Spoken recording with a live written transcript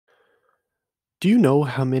Do you know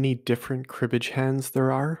how many different cribbage hands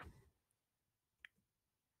there are?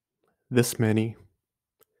 This many.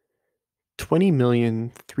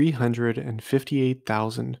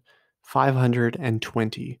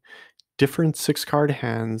 20,358,520 different 6-card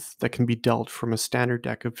hands that can be dealt from a standard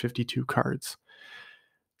deck of 52 cards.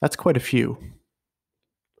 That's quite a few.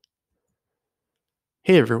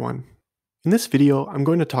 Hey everyone. In this video, I'm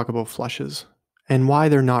going to talk about flushes and why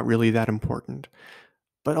they're not really that important,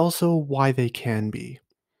 but also why they can be.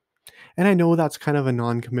 And I know that's kind of a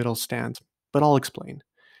non-committal stance, but I'll explain.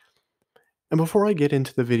 And before I get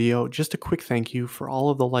into the video, just a quick thank you for all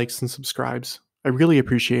of the likes and subscribes. I really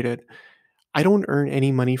appreciate it. I don't earn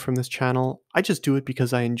any money from this channel. I just do it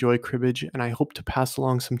because I enjoy cribbage and I hope to pass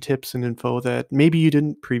along some tips and info that maybe you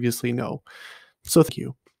didn't previously know. So thank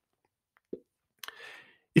you.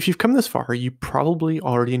 If you've come this far, you probably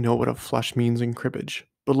already know what a flush means in cribbage,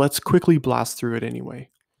 but let's quickly blast through it anyway.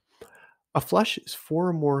 A flush is 4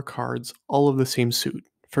 or more cards, all of the same suit.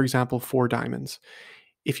 For example, 4 diamonds.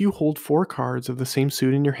 If you hold 4 cards of the same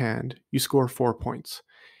suit in your hand, you score 4 points.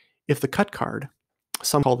 If the cut card,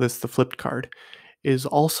 some call this the flipped card, is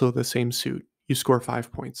also the same suit, you score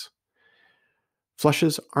 5 points.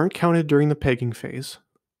 Flushes aren't counted during the pegging phase,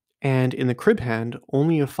 and in the crib hand,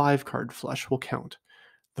 only a 5-card flush will count.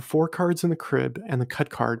 The 4 cards in the crib and the cut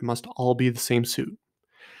card must all be the same suit.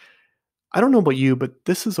 I don't know about you, but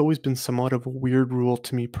this has always been somewhat of a weird rule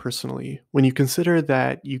to me personally, when you consider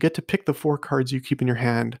that you get to pick the 4 cards you keep in your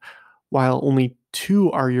hand, while only 2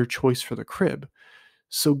 are your choice for the crib.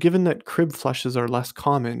 So given that crib flushes are less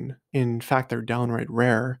common, in fact they're downright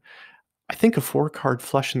rare, I think a 4-card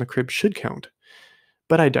flush in the crib should count.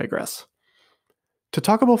 But I digress. To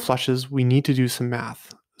talk about flushes, we need to do some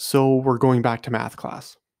math, so we're going back to math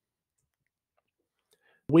class.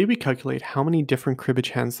 The way we calculate how many different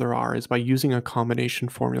cribbage hands there are is by using a combination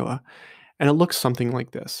formula, and it looks something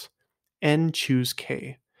like this. N choose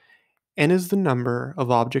K. N is the number of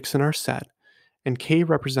objects in our set, and K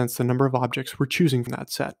represents the number of objects we're choosing from that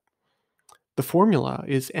set. The formula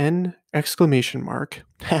is N exclamation mark,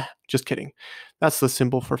 just kidding, that's the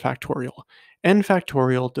symbol for factorial, N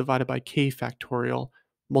factorial divided by K factorial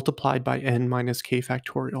multiplied by N minus K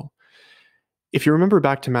factorial. If you remember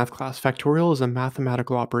back to math class, factorial is a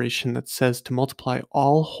mathematical operation that says to multiply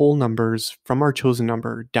all whole numbers from our chosen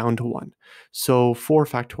number down to 1. So 4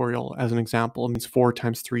 factorial, as an example, means 4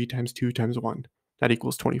 times 3 times 2 times 1. That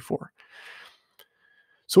equals 24.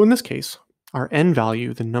 So in this case, our n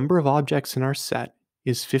value, the number of objects in our set,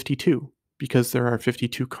 is 52, because there are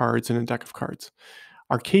 52 cards in a deck of cards.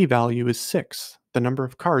 Our k value is 6, the number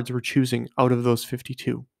of cards we're choosing out of those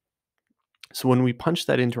 52. So when we punch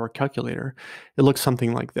that into our calculator, it looks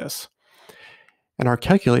something like this. And our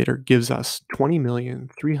calculator gives us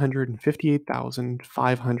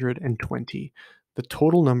 20,358,520, the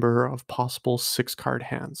total number of possible 6-card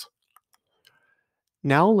hands.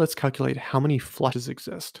 Now let's calculate how many flushes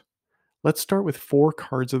exist. Let's start with 4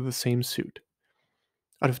 cards of the same suit.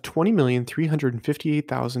 Out of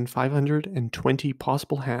 20,358,520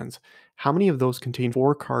 possible hands, how many of those contain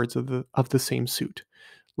 4 cards of the same suit?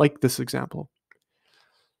 Like this example.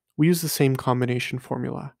 We use the same combination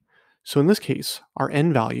formula. So in this case, our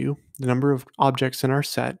n value, the number of objects in our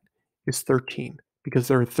set, is 13, because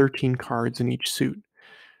there are 13 cards in each suit.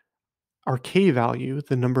 Our k value,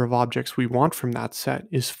 the number of objects we want from that set,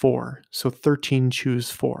 is 4, so 13 choose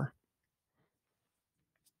 4.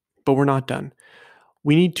 But we're not done.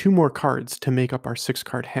 We need 2 more cards to make up our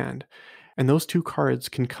 6-card hand, and those 2 cards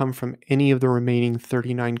can come from any of the remaining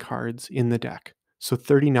 39 cards in the deck, so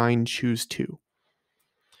 39 choose 2.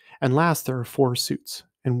 And last, there are 4 suits,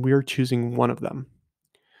 and we're choosing one of them.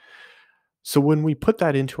 So when we put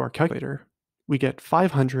that into our calculator, we get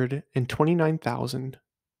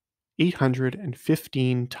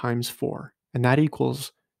 529,815 times 4, and that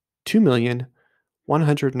equals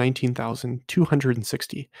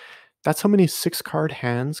 2,119,260. That's how many 6-card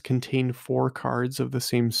hands contain 4 cards of the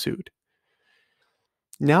same suit.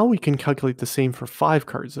 Now we can calculate the same for 5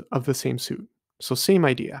 cards of the same suit. So same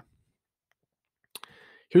idea.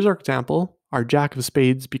 Here's our example. Our jack of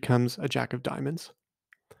spades becomes a jack of diamonds.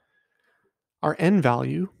 Our n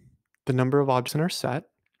value, the number of objects in our set,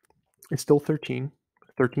 is still 13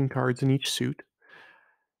 cards in each suit.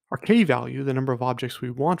 Our k value, the number of objects we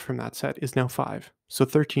want from that set, is now 5, so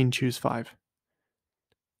 13 choose 5.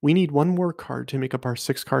 We need 1 more card to make up our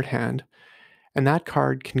 6-card hand, and that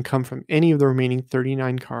card can come from any of the remaining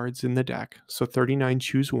 39 cards in the deck, so 39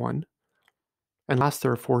 choose 1. And last,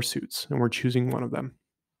 there are 4 suits, and we're choosing one of them.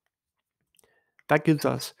 That gives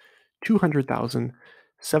us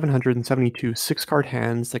 200,772 6-card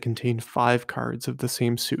hands that contain 5 cards of the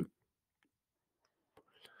same suit.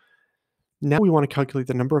 Now we want to calculate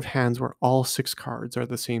the number of hands where all 6 cards are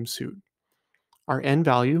the same suit. Our n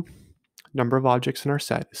value, number of objects in our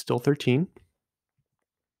set, is still 13.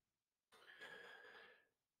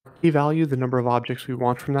 K value, the number of objects we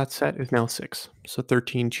want from that set, is now 6. So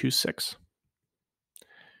 13, choose 6.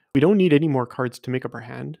 We don't need any more cards to make up our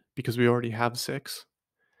hand because we already have 6.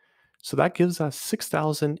 So that gives us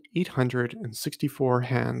 6,864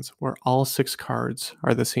 hands where all 6 cards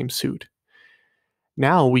are the same suit.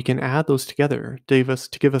 Now we can add those together to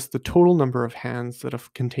give us the total number of hands that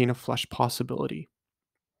contain a flush possibility.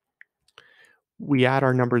 We add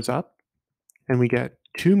our numbers up and we get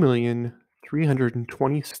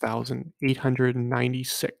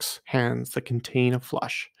 2,326,896 hands that contain a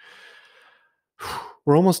flush.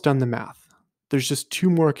 We're almost done the math. There's just 2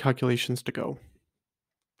 more calculations to go.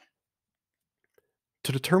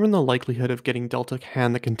 To determine the likelihood of getting dealt a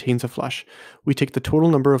hand that contains a flush, we take the total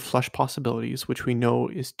number of flush possibilities, which we know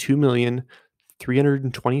is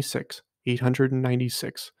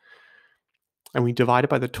 2,326,896, and we divide it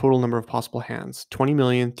by the total number of possible hands,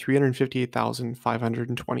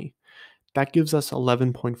 20,358,520. That gives us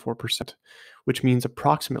 11.4%, which means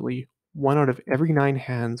approximately 1 out of every 9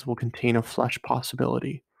 hands will contain a flush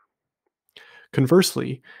possibility.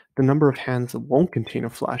 Conversely, the number of hands that won't contain a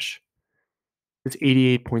flush is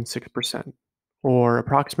 88.6%, or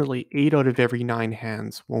approximately 8 out of every 9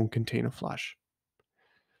 hands won't contain a flush.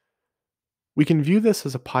 We can view this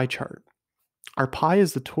as a pie chart. Our pie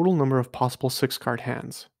is the total number of possible 6-card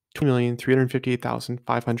hands,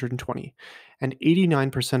 2,358,520, and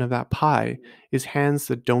 89% of that pie is hands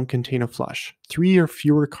that don't contain a flush, 3 or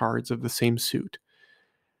fewer cards of the same suit.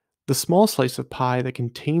 The small slice of pie that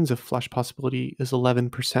contains a flush possibility is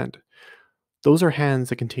 11%. Those are hands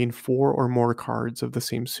that contain 4 or more cards of the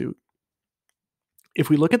same suit. If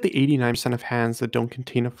we look at the 89% of hands that don't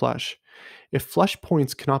contain a flush, if flush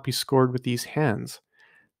points cannot be scored with these hands,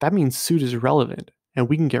 that means suit is relevant and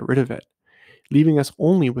we can get rid of it, leaving us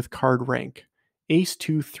only with card rank, ace,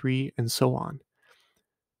 2, 3, and so on.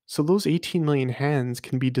 So those 18 million hands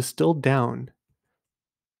can be distilled down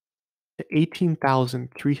to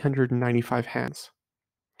 18,395 hands.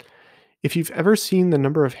 If you've ever seen the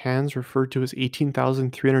number of hands referred to as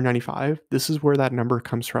 18,395, this is where that number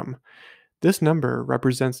comes from. This number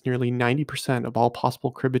represents nearly 90% of all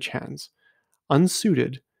possible cribbage hands,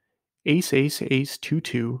 unsuited, ace, ace, ace, 2,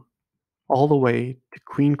 2, all the way to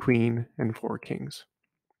queen, queen, and 4 kings.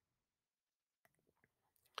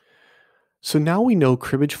 So now we know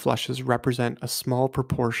cribbage flushes represent a small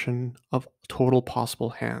proportion of total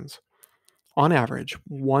possible hands. On average,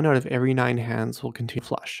 1 out of every 9 hands will contain a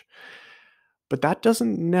flush. But that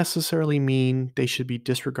doesn't necessarily mean they should be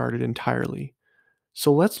disregarded entirely.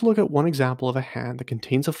 So let's look at one example of a hand that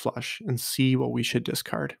contains a flush and see what we should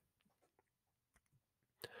discard.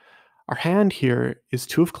 Our hand here is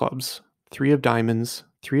 2 of clubs, 3 of diamonds,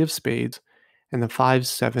 3 of spades, and the 5,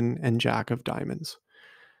 7, and jack of diamonds.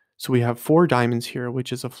 So we have 4 diamonds here,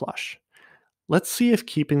 which is a flush. Let's see if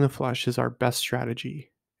keeping the flush is our best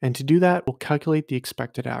strategy. And to do that, we'll calculate the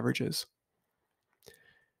expected averages.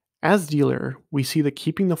 As dealer, we see that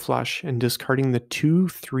keeping the flush and discarding the 2,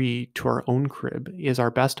 3 to our own crib is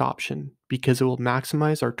our best option because it will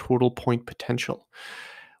maximize our total point potential.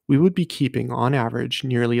 We would be keeping, on average,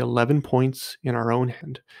 nearly 11 points in our own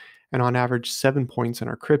hand, and on average 7 points in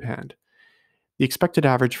our crib hand. The expected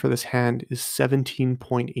average for this hand is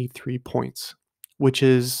 17.83 points, which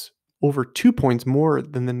is over 2 points more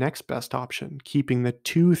than the next best option, keeping the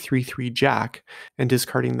 2, 3, 3 jack and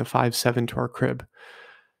discarding the 5, 7 to our crib.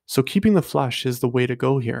 So keeping the flush is the way to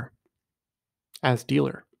go here, as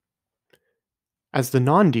dealer. As the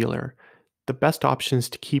non-dealer, the best option is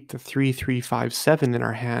to keep the 3, 3, 5, 7 in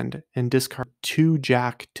our hand and discard 2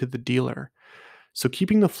 jack to the dealer. So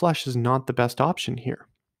keeping the flush is not the best option here.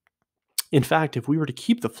 In fact, if we were to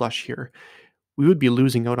keep the flush here, we would be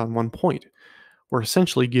losing out on 1 point. We're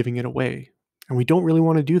essentially giving it away, and we don't really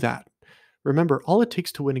want to do that. Remember, all it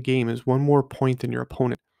takes to win a game is 1 more point than your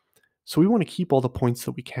opponent. So we want to keep all the points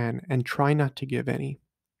that we can and try not to give any.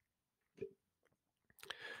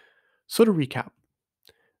 So to recap,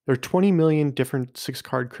 there are 20 million different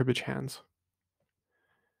 6-card cribbage hands.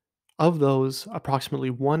 Of those, approximately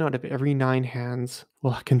 1 out of every 9 hands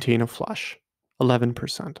will contain a flush,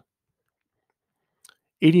 11%.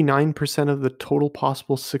 89% of the total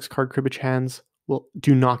possible 6-card cribbage hands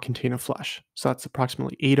do not contain a flush, so that's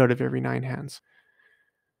approximately 8 out of every 9 hands.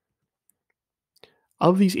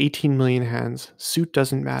 Of these 18 million hands, suit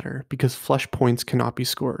doesn't matter because flush points cannot be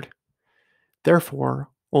scored. Therefore,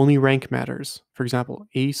 only rank matters, for example,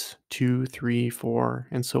 ace, 2, 3, 4,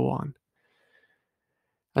 and so on.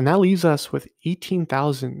 And that leaves us with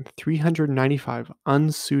 18,395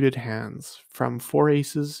 unsuited hands, from 4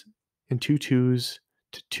 aces and 2 twos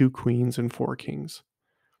to 2 queens and 4 kings.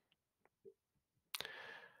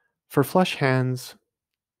 For flush hands,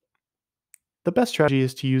 the best strategy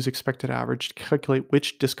is to use expected average to calculate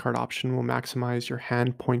which discard option will maximize your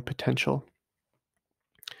hand point potential.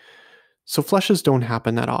 So flushes don't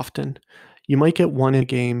happen that often. You might get one in a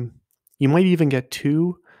game, you might even get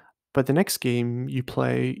two, but the next game you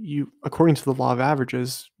play, according to the law of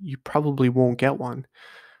averages, you probably won't get one.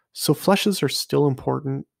 So flushes are still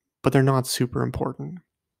important, but they're not super important.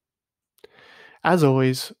 As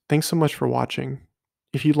always, thanks so much for watching.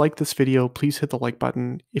 If you liked this video, please hit the like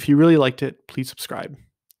button. If you really liked it, please subscribe.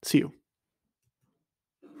 See you.